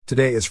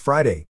Today is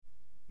Friday,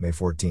 May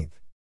 14th.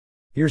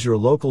 Here's your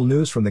local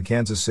news from the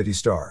Kansas City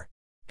Star.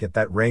 Get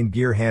that rain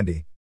gear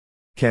handy.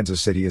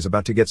 Kansas City is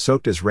about to get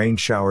soaked as rain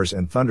showers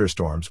and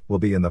thunderstorms will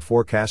be in the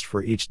forecast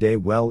for each day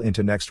well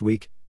into next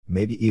week,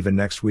 maybe even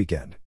next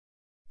weekend.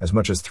 As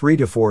much as 3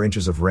 to 4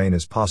 inches of rain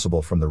is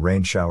possible from the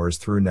rain showers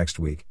through next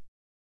week.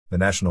 The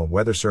National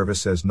Weather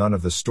Service says none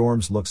of the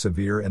storms look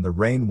severe and the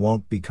rain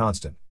won't be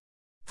constant.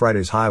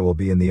 Friday's high will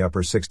be in the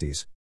upper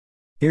 60s.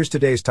 Here's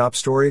today's top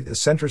story. The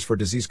Centers for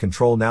Disease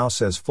Control now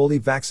says fully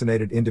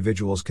vaccinated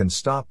individuals can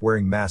stop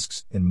wearing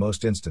masks in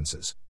most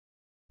instances.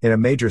 In a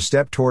major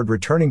step toward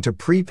returning to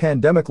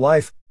pre-pandemic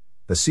life,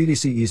 the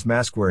CDC eased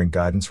mask-wearing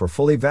guidance for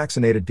fully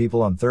vaccinated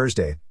people on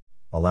Thursday,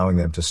 allowing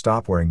them to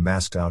stop wearing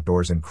masks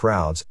outdoors in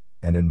crowds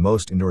and in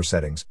most indoor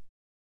settings.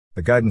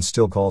 The guidance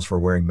still calls for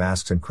wearing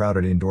masks in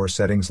crowded indoor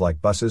settings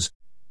like buses,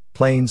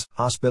 planes,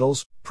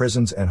 hospitals,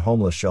 prisons, and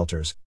homeless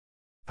shelters.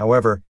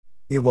 However,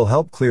 it will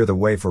help clear the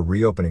way for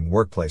reopening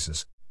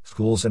workplaces,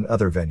 schools, and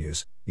other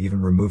venues,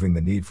 even removing the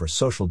need for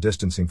social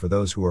distancing for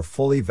those who are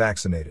fully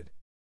vaccinated.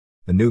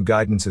 The new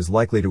guidance is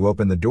likely to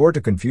open the door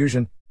to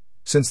confusion,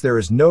 since there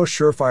is no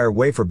surefire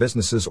way for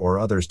businesses or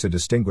others to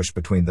distinguish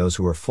between those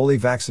who are fully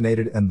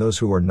vaccinated and those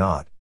who are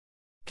not.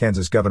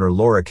 Kansas Governor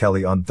Laura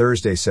Kelly on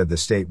Thursday said the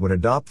state would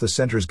adopt the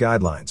center's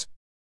guidelines.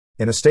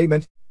 In a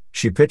statement,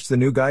 she pitched the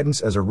new guidance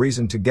as a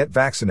reason to get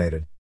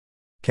vaccinated.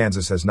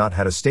 Kansas has not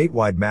had a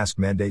statewide mask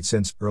mandate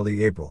since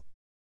early April.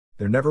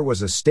 There never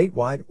was a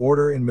statewide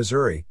order in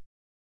Missouri.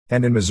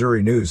 And in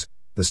Missouri news,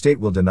 the state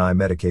will deny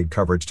Medicaid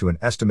coverage to an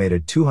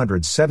estimated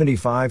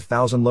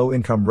 275,000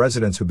 low-income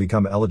residents who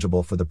become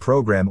eligible for the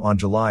program on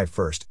July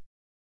 1st.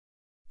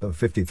 Though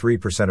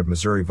 53% of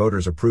Missouri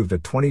voters approved a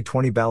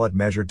 2020 ballot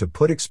measure to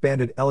put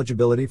expanded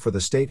eligibility for the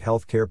state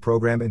health care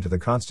program into the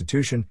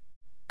Constitution,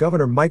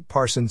 Governor Mike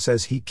Parson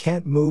says he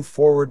can't move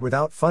forward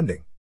without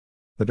funding.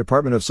 The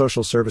Department of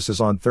Social Services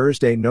on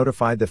Thursday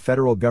notified the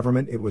federal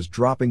government it was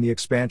dropping the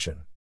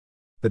expansion.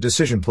 The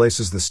decision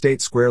places the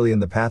state squarely in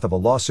the path of a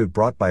lawsuit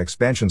brought by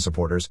expansion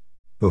supporters,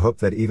 who hope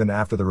that even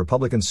after the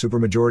Republican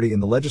supermajority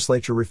in the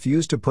legislature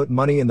refused to put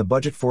money in the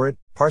budget for it,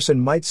 Parson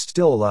might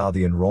still allow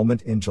the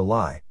enrollment in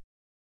July.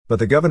 But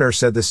the governor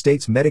said the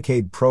state's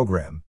Medicaid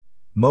program,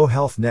 Mo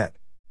Health Net,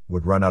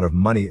 would run out of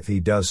money if he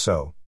does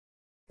so.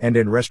 And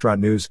in restaurant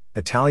news,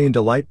 Italian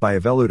Delight by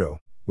Evoluto,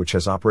 which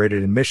has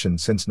operated in Mission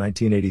since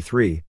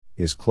 1983,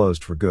 is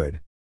closed for good.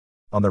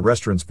 On the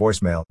restaurant's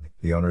voicemail,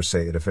 the owners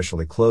say it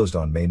officially closed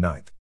on May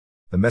 9th.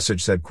 The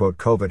message said, quote,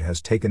 "COVID has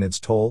taken its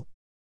toll."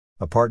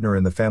 A partner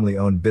in the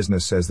family-owned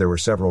business says there were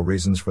several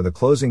reasons for the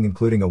closing,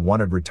 including a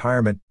wanted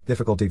retirement,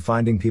 difficulty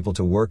finding people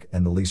to work,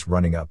 and the lease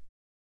running up.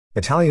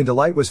 Italian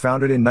Delight was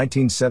founded in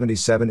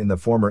 1977 in the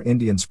former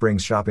Indian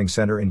Springs Shopping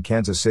Center in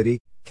Kansas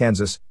City,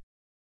 Kansas.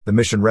 The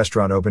Mission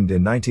restaurant opened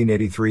in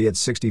 1983 at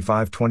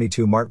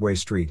 6522 Martway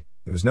Street.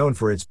 It was known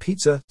for its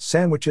pizza,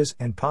 sandwiches,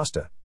 and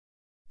pasta.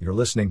 You're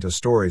listening to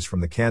stories from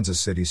the Kansas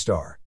City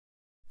Star.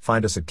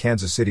 Find us at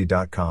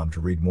kansascity.com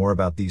to read more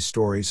about these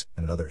stories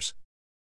and others.